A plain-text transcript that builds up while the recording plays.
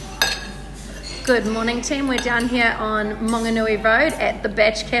Good morning, team. We're down here on Monganui Road at the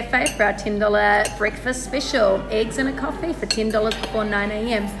Badge Cafe for our $10 breakfast special. Eggs and a coffee for $10 before 9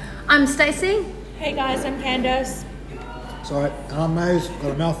 a.m. I'm Stacey. Hey guys, I'm Candace. Sorry, I'm Mose,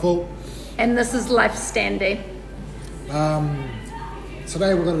 got a mouthful. And this is Life Standy.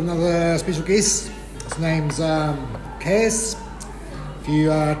 Today we've got another special guest. His name's Kaz. If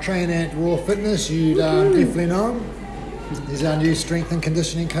you train at Raw Fitness, you'd definitely know him. He's our new strength and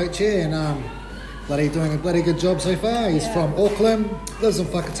conditioning coach here, and doing a bloody good job so far. He's from Auckland, lives in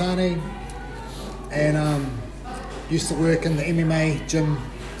Whakatane, and used to work in the MMA gym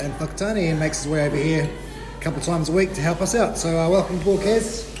in Whakatane and makes his way over here a couple of times a week to help us out. So welcome aboard,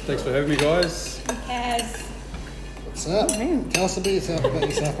 Kaz. Thanks for having me, guys. Hey Kaz. What's up? Tell us about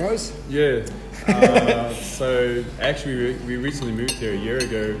yourself, Rose. Yeah. So actually, we recently moved here a year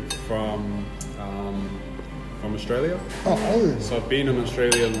ago from Australia. Oh. So I've been in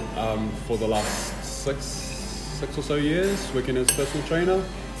Australia for the last six or so years, working as a personal trainer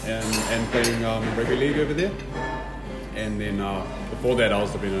and playing rugby league over there. And then before that, I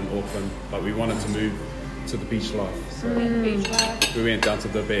was living in Auckland, but we wanted to move to the beach life. So we went down to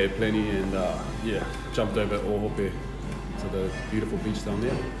the Bay of Plenty and jumped over Ohope to the beautiful beach down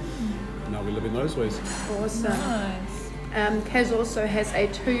there. Now we live in those ways. Awesome. Nice. Kaz also has a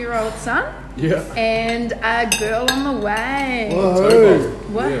 2-year-old son. Yeah. And a girl on the way. Whoa.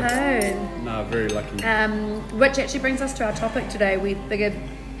 Woohoo. Yeah. Nah, very lucky. Which actually brings us to our topic today. We figured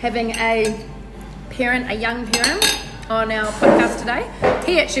having a young parent on our podcast today,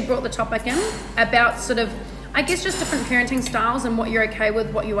 he actually brought the topic in about sort of, I guess, just different parenting styles and what you're okay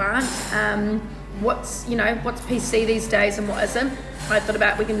with, what you aren't, what's PC these days and what isn't. I thought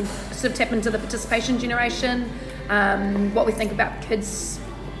about we can sort of tap into the participation generation, what we think about kids,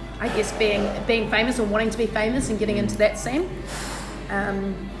 I guess, being famous or wanting to be famous and getting into that scene.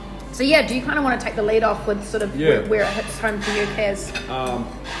 Do you kind of want to take the lead off with sort of where it hits home for you, Kaz?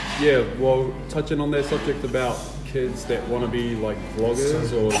 Well, touching on that subject about kids that want to be like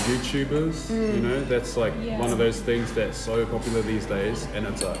vloggers or YouTubers, that's like one of those things that's so popular these days, and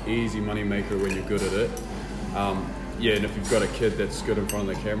it's an easy money maker when you're good at it. And if you've got a kid that's good in front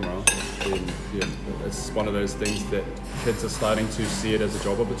of the camera, then it's one of those things that kids are starting to see it as a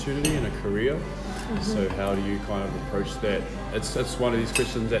job opportunity and a career. Mm-hmm. So how do you kind of approach that? It's one of these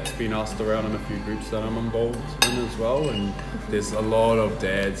questions that's been asked around in a few groups that I'm involved in as well, and there's a lot of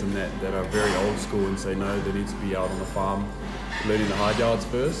dads and that are very old school and say no, they need to be out on the farm learning the hard yards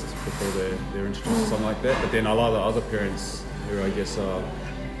first before they're introduced to something like that. But then a lot of other parents who I guess are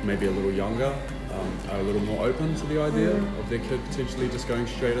maybe a little younger are a little more open to the idea of their kid potentially just going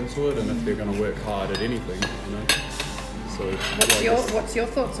straight into it, and if they're going to work hard at anything, So what's your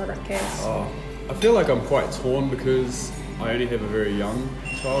thoughts on it, Kaz? I feel like I'm quite torn because I only have a very young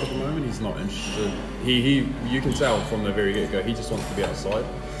child at the moment. He's not interested. You can tell from the very get-go, he just wants to be outside.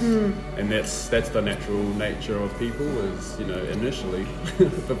 And that's the natural nature of people is, initially,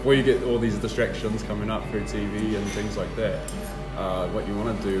 before you get all these distractions coming up through TV and things like that, what you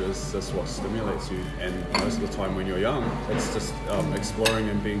want to do is just what stimulates you. And most of the time when you're young, it's just exploring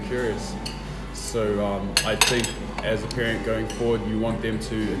and being curious. So I think as a parent going forward, you want them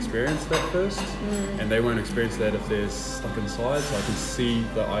to experience that first, and they won't experience that if they're stuck inside. So I can see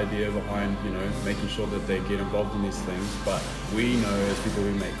the idea behind, making sure that they get involved in these things. But we know as people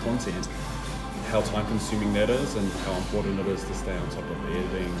who make content how time consuming that is and how important it is to stay on top of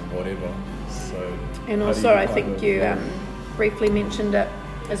editing, whatever. So, and also I think you briefly mentioned it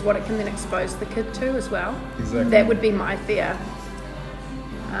as what it can then expose the kid to as well. Exactly. That would be my fear.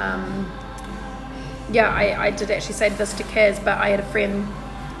 I did actually say this to Kaz, but I had a friend,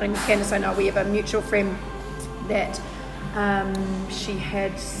 and Candace, I know we have a mutual friend that she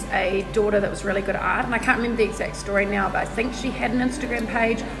had a daughter that was really good at art, and I can't remember the exact story now, but I think she had an Instagram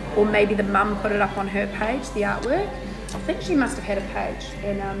page, or maybe the mum put it up on her page, the artwork. I think she must have had a page,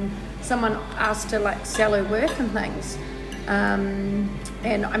 and someone asked to sell her work and things.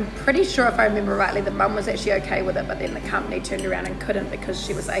 And I'm pretty sure, if I remember rightly, the mum was actually okay with it, but then the company turned around and couldn't because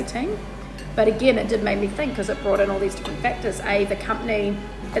she was 18. But again, it did make me think, because it brought in all these different factors. The company,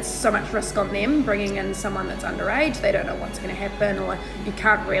 it's so much risk on them bringing in someone that's underage. They don't know what's going to happen, or you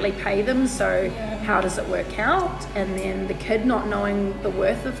can't really pay them, so how does it work out? And then the kid not knowing the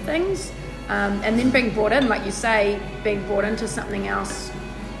worth of things, and then being brought in, like you say, being brought into something else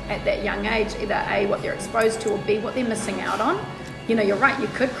at that young age, either A, what they're exposed to, or B, what they're missing out on. You're right, you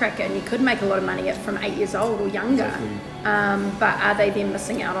could crack it and you could make a lot of money from 8 years old or younger. Exactly. But are they then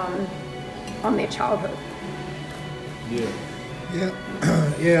missing out on their childhood?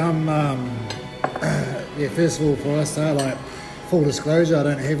 I'm first of all, for us, full disclosure, I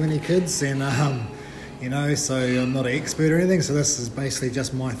don't have any kids, and so I'm not an expert or anything. So this is basically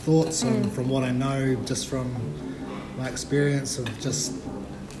just my thoughts from what I know, just from my experience of just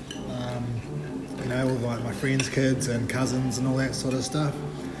with like my friends' kids and cousins and all that sort of stuff.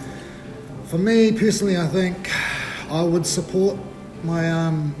 For me personally, I think I would support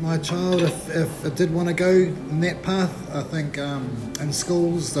my child if it did want to go in that path. I think in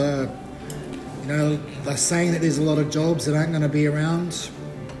schools, they're saying that there's a lot of jobs that aren't going to be around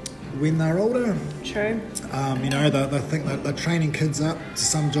when they're older. True. They think that they're training kids up to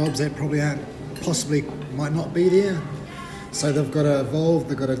some jobs that probably might not be there. So they've got to evolve,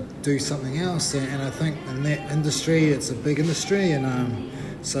 they've got to do something else. And I think in that industry, it's a big industry. And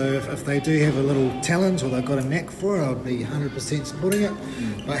so if they do have a little talent or they've got a knack for it, I'd be 100% supporting it.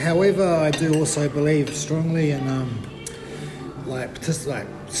 But however, I do also believe strongly in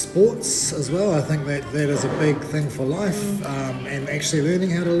sports as well. I think that is a big thing for life, and actually learning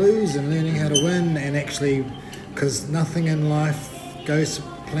how to lose and learning how to win, and actually, because nothing in life goes to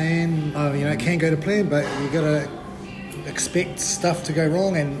plan. It can go to plan, but you got to expect stuff to go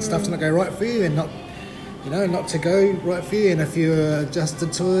wrong and stuff to not go right for you, and not to go right for you. And if you're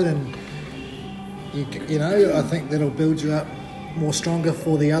adjusted to it, and I think that'll build you up more stronger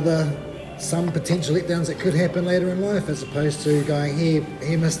for some potential letdowns that could happen later in life, as opposed to going, here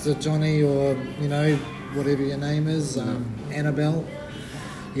Mr. Johnny, or whatever your name is, Annabelle,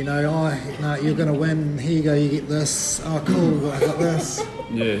 you're going to win, here you go, you get this, oh cool, I got this.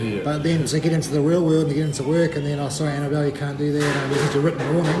 Yeah. But then to get into the real world and to get into work, and then, sorry Annabelle, you can't do that, and you get your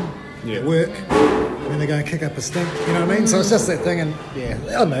written warning at work, and then they go and kick up a stink, you know what I mean? So it's just that thing, and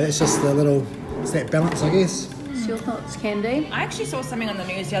I don't know, it's just it's that balance, I guess. What's your thoughts, Candy? I actually saw something on the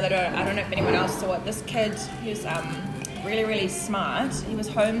news the other day. I don't know if anyone else saw it. This kid, he was really, really smart. He was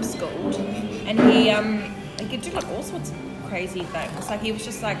homeschooled, and he could do like all sorts of crazy things. Like he was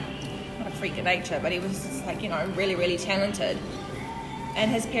just like not a freak of nature, but he was just like really, really talented.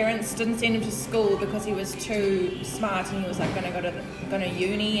 And his parents didn't send him to school because he was too smart, and he was like going to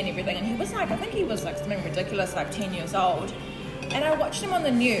uni and everything. And he was like, I think he was like something ridiculous, like 10 years old. And I watched him on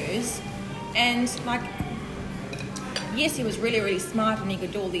the news, and like, yes, he was really, really smart and he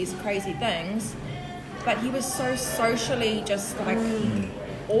could do all these crazy things, but he was so socially just like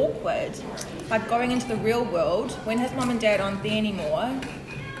awkward, like going into the real world when his mum and dad aren't there anymore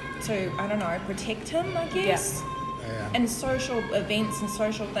to, I don't know, protect him, I guess. Yeah. And social events and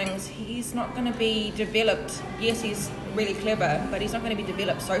social things, he's not going to be developed. Yes, he's really clever, but he's not going to be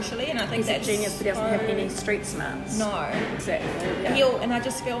developed socially, and I think that's a genius, but he doesn't have any street smarts. No. Exactly. Yeah. And I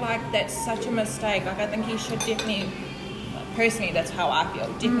just feel like that's such a mistake. Like I think he should definitely, personally, that's how I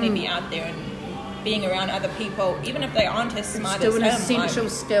feel, definitely be out there and being around other people, even if they aren't as smart as him. It's still an essential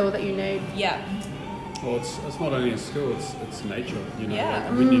skill that you need. Yeah. Well, it's not only a skill; it's nature. Yeah.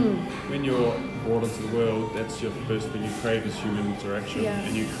 Like when you're brought into the world, that's your first thing you crave is human interaction,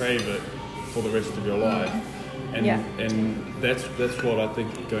 and you crave it for the rest of your life. And that's what I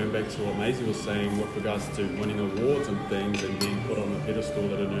think. Going back to what Maisie was saying with regards to winning awards and things and being put on a pedestal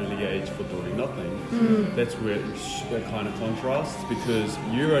at an early age for doing nothing. That's where it kind of contrasts, because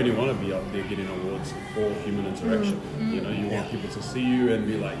you only want to be up there getting awards for human interaction. You want people to see you and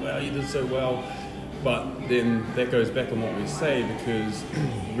be like, "Wow, you did so well." But then that goes back on what we say, because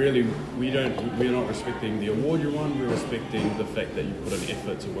really we're not respecting the award you won, we're respecting the fact that you put an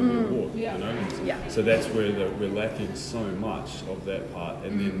effort to win the award. So that's where we're lacking so much of that part,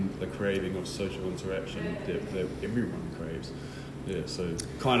 and then the craving of social interaction that everyone craves. Yeah, so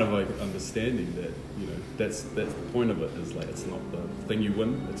kind of like understanding that, that's the point of it, is like it's not the thing you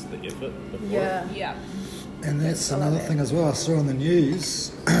win, it's the effort before it. Yeah. And that's another thing as well. I saw on the news,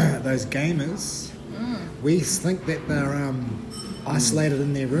 those gamers, we think that they're isolated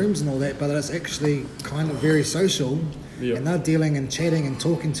in their rooms and all that, but it's actually kind of very social. Yep. And they're dealing and chatting and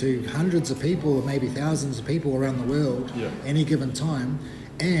talking to hundreds of people, or maybe thousands of people around the world any given time,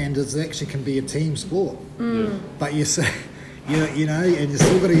 and it actually can be a team sport. But you say, and you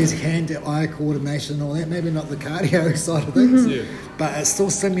still got to use hand-eye coordination and all that. Maybe not the cardio side of things, but it's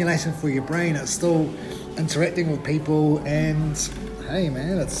still stimulation for your brain. It's still interacting with people, and hey,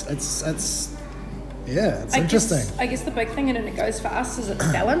 man, it's interesting. I guess the big thing, and it goes for us, is it's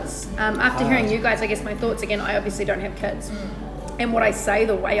balance. After hearing you guys, I guess my thoughts again, I obviously don't have kids. And what I say,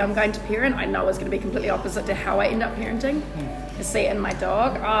 the way I'm going to parent, I know is going to be completely opposite to how I end up parenting. You see it in my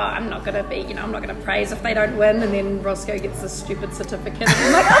dog. I'm not going to be, I'm not going to praise if they don't win, and then Roscoe gets this stupid certificate. And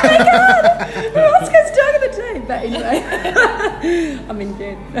I'm like, oh my God, Roscoe's dog of the day. But anyway, I'm in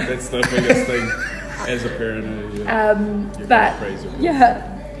bed. That's the biggest thing as a parent.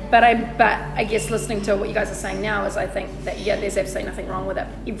 but I guess listening to what you guys are saying now is I think that there's absolutely nothing wrong with it.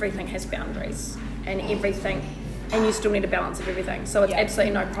 Everything has boundaries, and you still need a balance of everything. So it's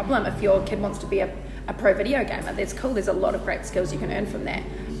absolutely no problem if your kid wants to be a pro video gamer. That's cool. There's a lot of great skills you can earn from that.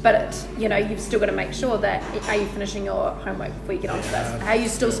 But you've still got to make sure that, are you finishing your homework before you get onto this? Are you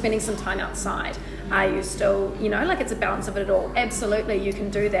still spending some time outside? Are you still, it's a balance of it all. Absolutely, you can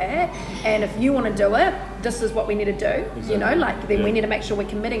do that. And if you want to do it, this is what we need to do. Exactly. Then we need to make sure we're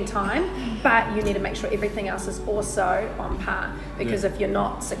committing time, but you need to make sure everything else is also on par. Because if you're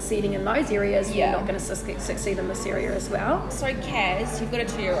not succeeding in those areas, you're not going to succeed in this area as well. So Kaz, you've got a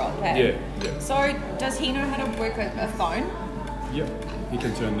 2-year-old, hey? Yeah. So does he know how to work a phone? Yep. He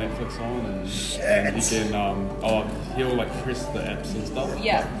can turn Netflix on and he can he'll press the apps and stuff.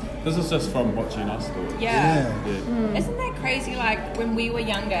 Yeah. This is just from watching us do it. Yeah. Isn't that crazy, when we were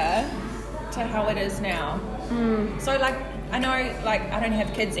younger to how it is now? So I know I don't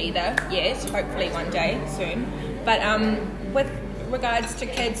have kids either yet, hopefully one day soon. But with regards to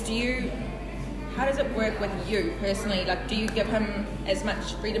kids, how does it work with you personally? Do you give him as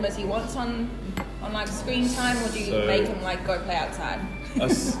much freedom as he wants on screen time, or do you make him go play outside?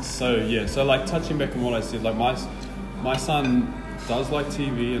 So touching back on what I said, my son does like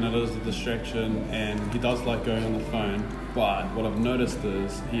TV and it is a distraction, and he does like going on the phone. But what I've noticed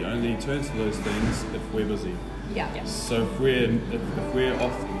is he only turns to those things if we're busy. Yeah. So if we're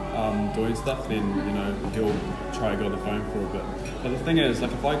off doing stuff, then he'll try to go on the phone for a bit. But the thing is,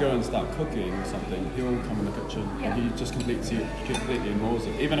 if I go and start cooking or something, he'll come in the kitchen and he just completely ignores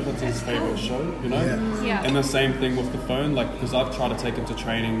it, even if it's his favourite show, Yeah. And the same thing with the phone, because I've tried to take him to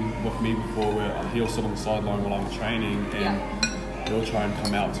training with me before, where he'll sit on the sideline while I'm training, and he'll try and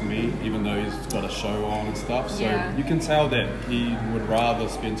come out to me, even though he's got a show on and stuff. So you can tell that he would rather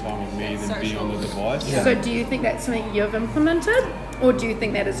spend time with me than be on the device. Yeah. So do you think that's something you've implemented, or do you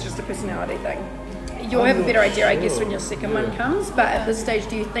think that is just a personality thing? You'll have a better idea, I guess, when your second one comes. But at this stage,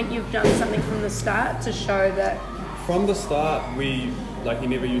 do you think you've done something from the start to show that? From the start, he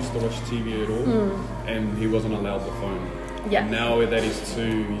never used to watch TV at all, and he wasn't allowed the phone. Yeah. Now that he's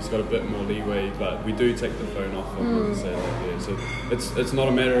 2, he's got a bit more leeway, but we do take the phone off him and say So it's not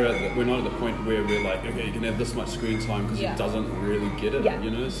a matter of, we're not at the point where we're okay, you can have this much screen time, because he doesn't really get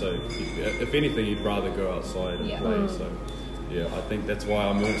it, So if anything, he'd rather go outside and play. So I think that's why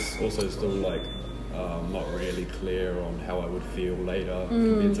I'm also still not really clear on how I would feel later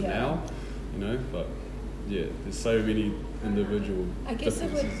compared to now, but there's so many individual I guess it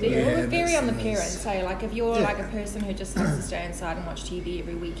would differences. vary on the parents. So if you're a person who just likes to stay inside and watch TV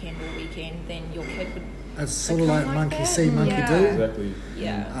every weekend or weekend, then your kid would It's sort of like monkey see, monkey do. Exactly.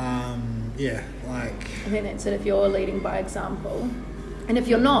 Yeah. And then that's it, if you're leading by example. And if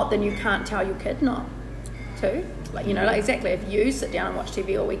you're not, then you can't tell your kid not to. Exactly, if you sit down and watch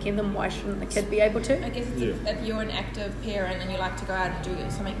TV all weekend, then why shouldn't the kid be able to? I guess if you're an active parent and you like to go out and do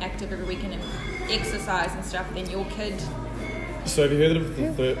something active every weekend and exercise and stuff, then your kid... So have you heard of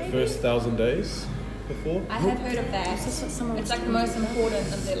the first 1,000 days before? I have heard of that. It's the most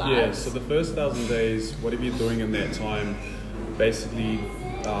important in their lives. Yeah, so the first 1,000 days, whatever you're doing in that time, basically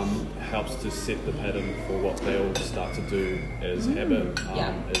helps to set the pattern for what they'll start to do as habit,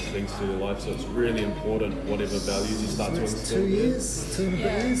 as things through their life. So it's really important, whatever values you start to instill. 2 years? 2 and a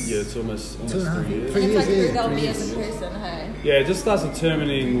bit years? Yeah, it's almost 2 and a half 3 years. Three years, who they'll be as a person, hey? Yeah, it just starts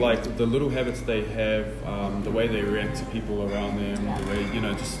determining the little habits they have, the way they react to people around them, the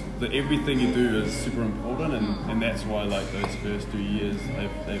way, everything you do is super important, and that's why those first 2 years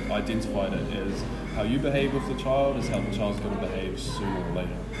they've identified it as how you behave with the child is how the child's going to behave sooner or later.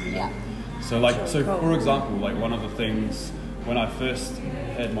 So for example, one of the things when I first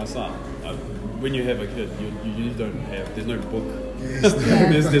had my son, when you have a kid, you don't have, there's no book.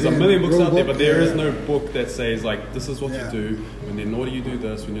 There's a million books out there, but there is no book that says this is what you do, when they're naughty you do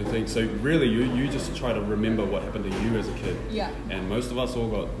this, when you're thinking. So really you just try to remember what happened to you as a kid. And most of us all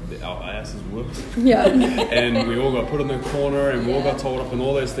got our asses whooped. And we all got put in the corner, and we all got told off and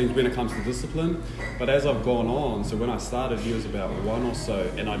all those things when it comes to discipline. But as I've gone on, so when I started he was about 1 or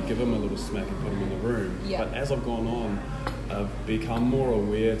so, and I'd give him a little smack and put him in the room. But as I've gone on, I've become more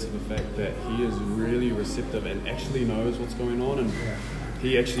aware to the fact that he is really receptive and actually knows what's going on, and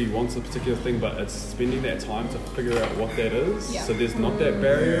he actually wants a particular thing, but it's spending that time to figure out what that is. So there's not that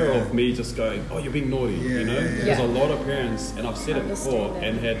barrier of me just going, oh, you're being naughty, There's a lot of parents, and I've said it before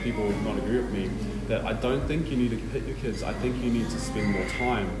and had people not agree with me, that I don't think you need to hit your kids. I think you need to spend more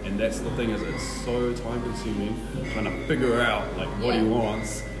time, and that's the thing, is it's so time consuming trying to figure out what he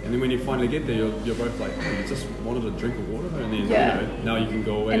wants And then when you finally get there, you're both like, oh, you just wanted a drink of water, and then now you can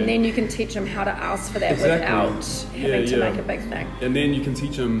go away. And then you can teach them how to ask for that without having to make a big thing. And then you can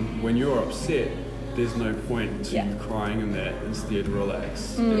teach them when you're upset, there's no point to you crying in that. Instead,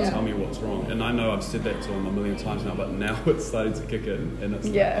 relax and tell me what's wrong. And I know I've said that to them a million times now, but now it's starting to kick in, and it's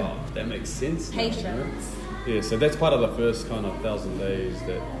like, oh, that makes sense. Patience. You know? Yeah, so that's part of the first kind of 1,000 days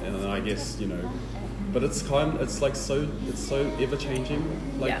and then I guess, but it's so ever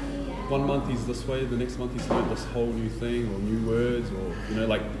changing. Like 1 month he's this way, the next month he's learned this whole new thing or new words, or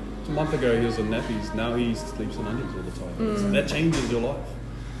like a month ago he was in nappies, now he sleeps in undies all the time. So that changes your life.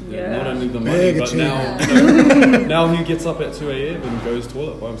 Yeah. Not only the money, but now he gets up at 2 a.m. and goes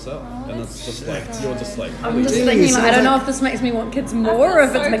toilet by himself, and it's just like you're just like. I'm just thinking, I don't know if this makes me want kids more, or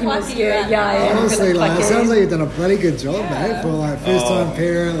if it's making me scared. Honestly, it sounds like you've done a bloody good job, mate, for first time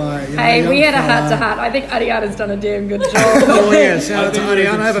parent. Hey, we had a heart to heart. I think Ariana's done a damn good job. Shout out to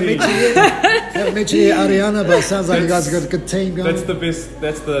Ariana. I haven't met you yet, Ariana, but it sounds like you guys have got a good team going. That's the best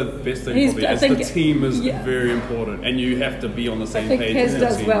thing. Probably. The team is very important, and you have to be on the same page. Kaz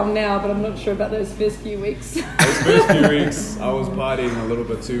does well now, but I'm not sure about those first few weeks. Those first few weeks, I was partying a little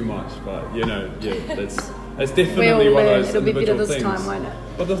bit too much, but that's definitely one of those It'll be better individual this things. time, won't it?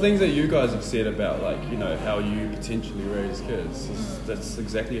 But the things that you guys have said about how you potentially raise kids, that's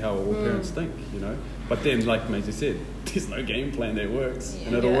exactly how all parents think, But then, like Maisie said, there's no game plan that works,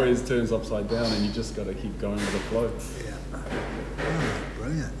 and it always turns upside down, and you just got to keep going with the flow. Yeah. Oh,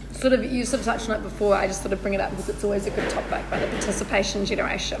 brilliant. You touched on it before. I just bring it up because it's always a good topic, but the participation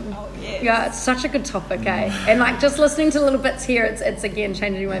generation. Oh yes. Yeah, it's such a good topic, And just listening to little bits here, it's again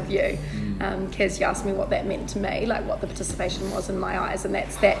changing my view. Kaz, you asked me what that meant to me, like what the participation was in my eyes, and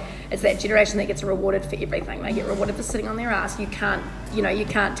it's that generation that gets rewarded for everything. They get rewarded for sitting on their ass. You can't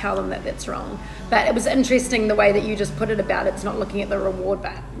tell them that that's wrong. But it was interesting the way that you just put it about it's not looking at the reward,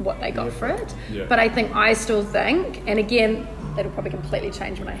 but what they got for it. Yeah. But I still think, and again, that'll probably completely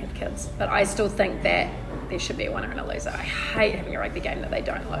change when I have kids, but I still think that there should be a winner and a loser. I hate having a rugby game that they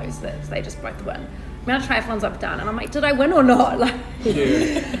don't lose, that they just both win. The amount of triathlons I've done, and I'm like, did I win or not? But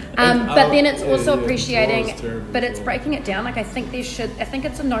then it's also appreciating, but it's breaking it down. I think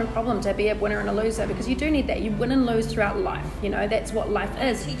it's a no problem to be a winner and a loser, because you do need that. You win and lose throughout life. That's what life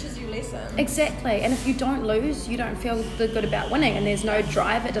is. It teaches you lessons. Exactly. And if you don't lose, you don't feel good about winning, and there's no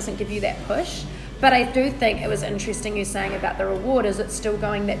drive. It doesn't give you that push. But I do think it was interesting you saying about the reward, is it's still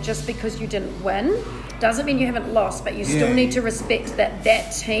going that just because you didn't win doesn't mean you haven't lost, but you still need to respect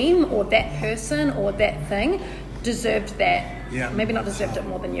that team or that person or that thing deserved that. Yeah. Maybe not deserved it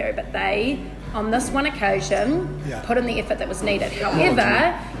more than you, but they, on this one occasion, put in the effort that was needed.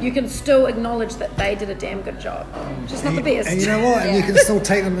 However, you can still acknowledge that they did a damn good job. Just not the best. And you know what? And you can still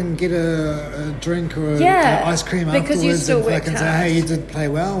take them and get a drink or an ice cream afterwards, you still and say, hey, you did play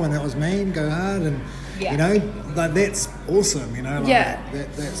well, and that was mean, go hard, and that's awesome,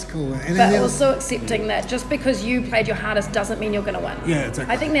 that's cool. And but also accepting that just because you played your hardest doesn't mean you're going to win. Yeah,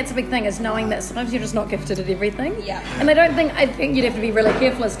 exactly. I think that's a big thing, is knowing that sometimes you're just not gifted at everything. Yeah. And I think you'd have to be really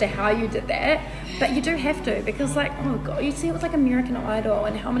careful as to how you did that, but you do have to, because oh God, you see it with American Idol,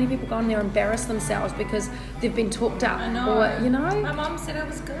 and how many people go on there and embarrass themselves because they've been talked up. I know. Or, my mum said I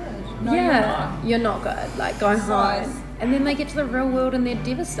was good. No, you're not good. Go home. And then they get to the real world and they're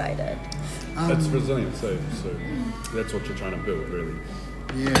devastated. That's resilience, so that's what you're trying to build, really.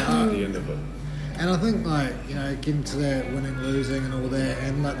 Yeah. At the end of it. And I think, getting to that winning, losing, and all that,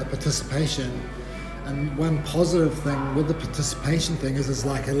 and the participation. And one positive thing with the participation thing is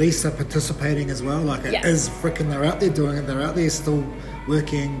at least they're participating as well. It is freaking, they're out there doing it. They're out there still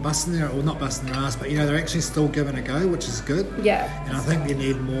working, not busting their ass, but they're actually still giving a go, which is good. Yeah. And I think you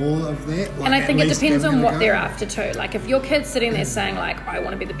need more of that. And I think it depends on what they're after too. If your kid's sitting there saying I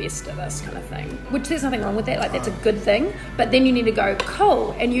want to be the best at this kind of thing, which there's nothing wrong with that. That's a good thing. But then you need to go,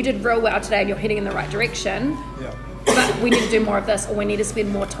 cool, and you did real well today, and you're heading in the right direction. Yeah. But we need to do more of this, or we need to spend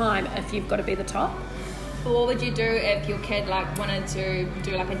more time if you've got to be the top. But what would you do if your kid wanted to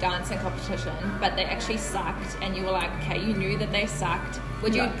do a dancing competition, but they actually sucked, and you were okay, you knew that they sucked?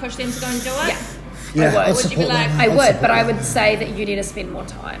 Would you push them to go and do it? Yeah. I would. Would you be I would, but I would say that you need to spend more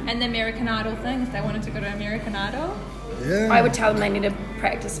time. And the American Idol thing, if they wanted to go to American Idol? Yeah. I would tell them they need to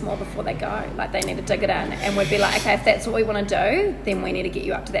practice more before they go. They need to dig it in, and we'd be okay, if that's what we want to do, then we need to get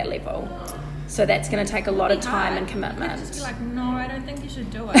you up to that level. So that's going to take a lot of time and commitment. You'd just be no, I don't think you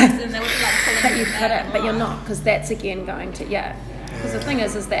should do it. Then they would be but you couldn't, but you're not, because that's again going to, Because the thing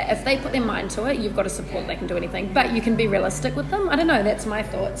is that if they put their mind to it, you've got to support they can do anything. But you can be realistic with them. I don't know, that's my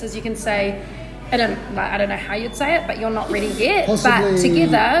thoughts, is you can say, I don't know how you'd say it, but you're not ready yet. Possibly, but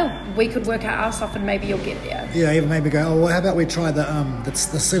together, we could work our ass off and maybe you'll get there. Yeah, even maybe go, well, how about we try the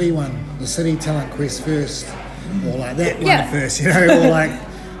city one, the city talent quest first, or like that one first, or like,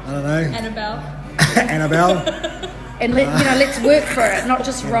 I don't know. Annabelle. And let's work for it, not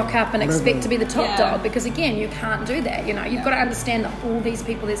just rock up and expect to be the top dog, because again, you can't do that. You've got to understand that all these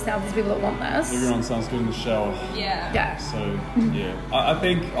people, there's thousands of people that want this. Everyone sounds good in the shower. Yeah. So I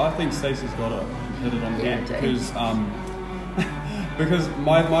think Stacey's got to hit it on the head because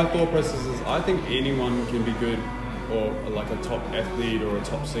my thought process is I think anyone can be good or like a top athlete or a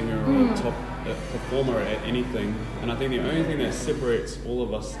top singer or a top performer at anything, and I think the only thing that separates all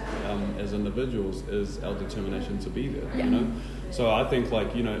of us as individuals is our determination to be there. So I think I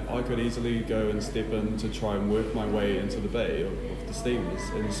could easily go and step in to try and work my way into the bay of the steamers,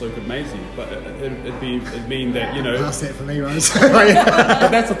 and so could Maisie, but it'd mean that pass that for me, Rose. But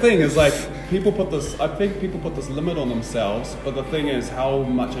that's the thing is I think people put this limit on themselves, but the thing is, how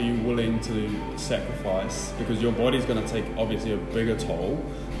much are you willing to sacrifice, because your body's going to take obviously a bigger toll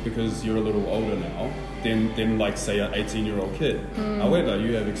because you're a little older now than like say an 18-year-old kid. However,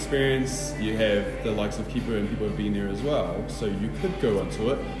 you have experience, you have the likes of Keeper and people have been there as well, so you could go into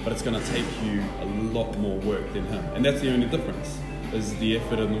it, but it's going to take you a lot more work than him, and that's the only difference, is the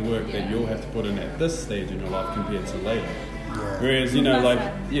effort and the work that you'll have to put in at this stage in your life compared to later. Whereas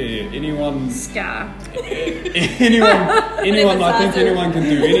anyone Scar. anyone I think anyone can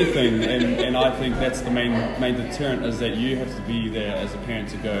do anything, and I think that's the main deterrent, is that you have to be there as a parent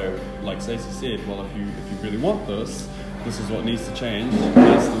to go, like Stacey said, well, if you really want this is what needs to change,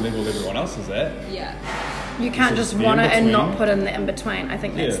 that's the level everyone else is at. You can't just want it and not put in the in-between. I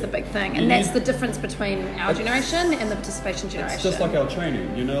think that's the big thing. And that's the difference between our generation and the participation generation. It's just like our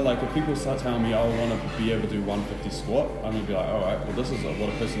training, like if people start telling me, I want to be able to do 150 squat, I'm going to be like, all right, well, this is what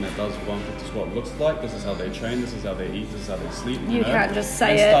a person that does 150 squat looks like, this is how they train, this is how they eat, this is how they sleep. You can't just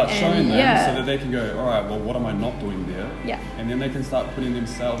say and start it showing them so that they can go, all right, well, what am I not doing there? And then they can start putting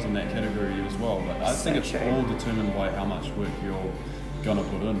themselves in that category as well. But I think it's all determined by how much work you're going to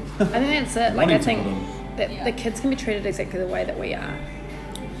put in. I think that's it. I think that the kids can be treated exactly the way that we are.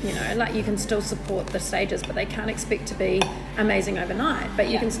 You can still support the stages, but they can't expect to be amazing overnight. But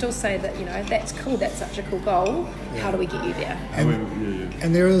you can still say that, that's cool, that's such a cool goal. How do we get you there?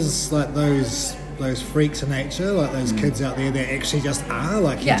 And there is like those freaks in nature, like those kids out there that actually just are,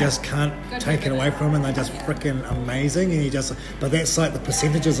 like you just can't take it away from them, and they're just freaking amazing, and but that's like the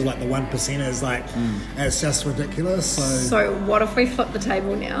percentages of like the 1%ers, like it's just ridiculous. So what if we flip the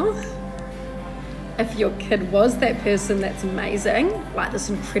table now? If your kid was that person that's amazing, like this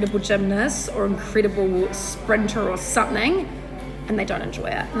incredible gymnast or incredible sprinter or something, and they don't enjoy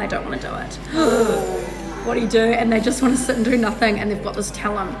it and they don't want to do it, what do? And they just want to sit and do nothing, and they've got this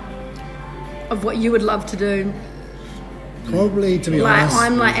talent of what you would love to do. Probably, to be honest,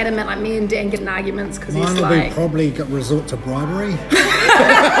 I'm like adamant, like me and Dan get in arguments because he's like... Mine would probably resort to bribery.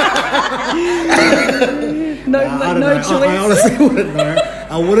 no choice. I honestly wouldn't know.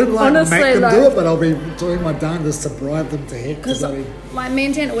 I wouldn't Honestly, make them do it, but I'll be doing my darndest to bribe them to heck. Because like me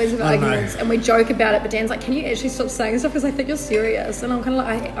and Dan always have arguments, and we joke about it, but Dan's like, can you actually stop saying stuff because I think you're serious? And I'm kind of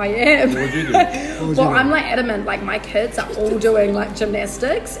like, I am. What would you do? Well, I'm like adamant, like my kids are all doing like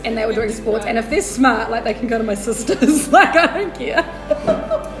gymnastics, and they were doing sports, and if they're smart, like they can go to my sister's. Like, I don't care.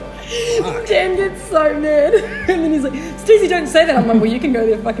 Dan gets so mad, and then he's like, Stacey, don't say that. I'm like, well, you can go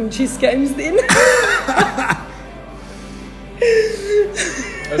to their fucking chess games then.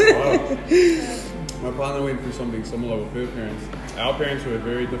 That's wild. My partner went through something similar with her parents. Our parents were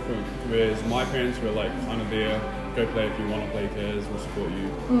very different, whereas my parents were like kind of there, go play if you want to play, Kaz, we'll support you.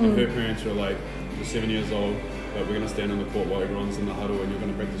 And her parents were like, you're 7 years old, but we're going to stand in the court while everyone's in the huddle, and you're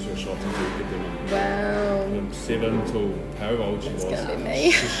going to practice your shots until you get them in. Wow. From 7 till however old she was. That's going to be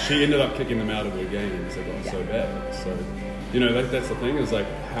me. She ended up kicking them out of her games. They got so bad. So, that's the thing, is like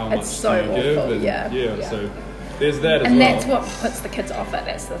how much so do you give? awful. And, so there's that as and well. that's what puts the kids off it.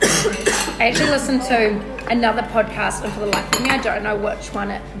 That's the thing. I actually listened to another podcast, and for the life of me, I don't know which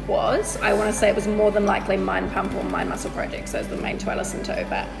one it was. I want to say it was more than likely Mind Pump or Mind Muscle Project. So it's the main two I listened to,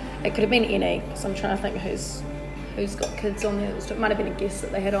 but it could have been any. So I'm trying to think who's got kids on there. It might have been a guest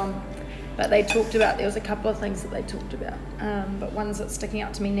that they had on. But they talked about, there was a couple of things that they talked about. But ones that's sticking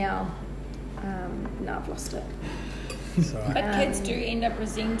out to me now, no, I've lost it. But kids do end up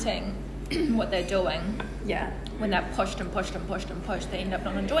resenting what they're doing. Yeah. When they're pushed and pushed and pushed and pushed, they end up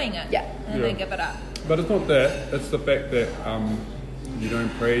not enjoying it. Yeah. And then they give it up. But it's not that. It's the fact that you don't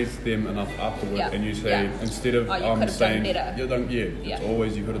praise them enough afterwards, Yeah. and you say Yeah. instead of Oh, you could have saying done better. you don't, Yeah. it's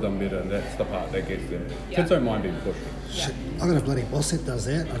always you could have done better, and that's the part that gets them. Yeah. Kids don't mind being pushed. Shit, I got a bloody boss that does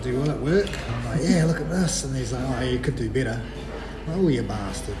that. I do well at work. I'm like, yeah, look at this, and he's like, oh, you could do better. Oh, you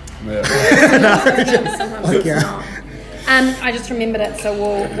bastard. Yeah. Sometimes Like, it's yeah. not. I just remembered it, so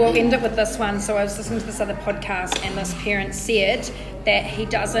we'll end it with this one. So I was listening to this other podcast, and this parent said that he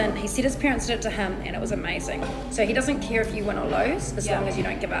said his parents did it to him, and it was amazing. So he doesn't care if you win or lose, as long as you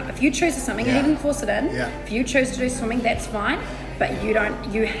don't give up. If you choose something, and he didn't force it in, if you choose to do swimming, that's fine, but you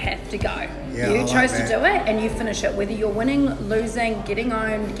have to go. Yeah, you I chose like to do it, and you finish it. Whether you're winning, losing, getting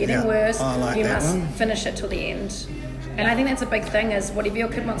owned, getting worse, I like you that must one. finish it till the end. And I think that's a big thing, is whatever your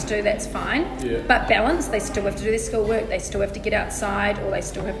kid wants to do, that's fine. Yeah. But balance, they still have to do their schoolwork, they still have to get outside, or they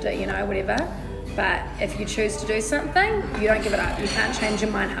still have to, whatever. But if you choose to do something, you don't give it up. You can't change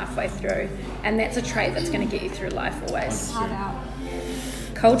your mind halfway through. And that's a trait that's going to get you through life always. Hard out.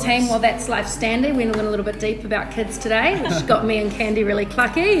 Cool team, well that's Life Standard. We went a little bit deep about kids today, which got me and Candy really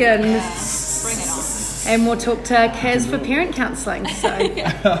clucky. And Bring it on. and we'll talk to Kaz for parent counselling. So,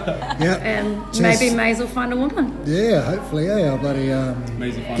 Yeah. and Cheers. maybe Maze will find a woman. Yeah, hopefully, I'll bloody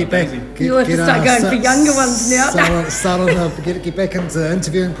Amazing fun. get back. You'll have to start going for younger ones now. Start on get back into the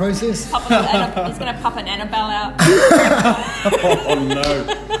interviewing process. He's going to pop an Annabelle out. Oh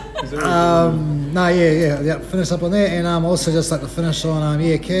no. Is there No, yeah. Finish up on that, and also just like to finish on,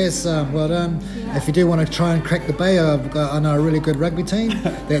 Kaz, well done. Yeah. If you do want to try and crack the bay, I know a really good rugby team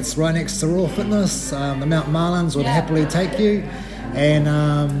that's right next to Raw Fitness. The Mount Marlins would happily take you,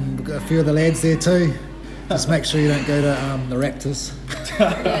 and we've got a few of the lads there too. Just make sure you don't go to the Raptors.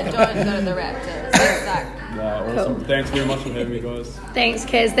 Yeah, don't go to the Raptors. That's Awesome. Cool. Thanks very much for having me, guys. Thanks,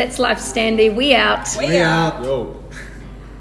 Kaz. That's Life Standard. We out. We out. Yo.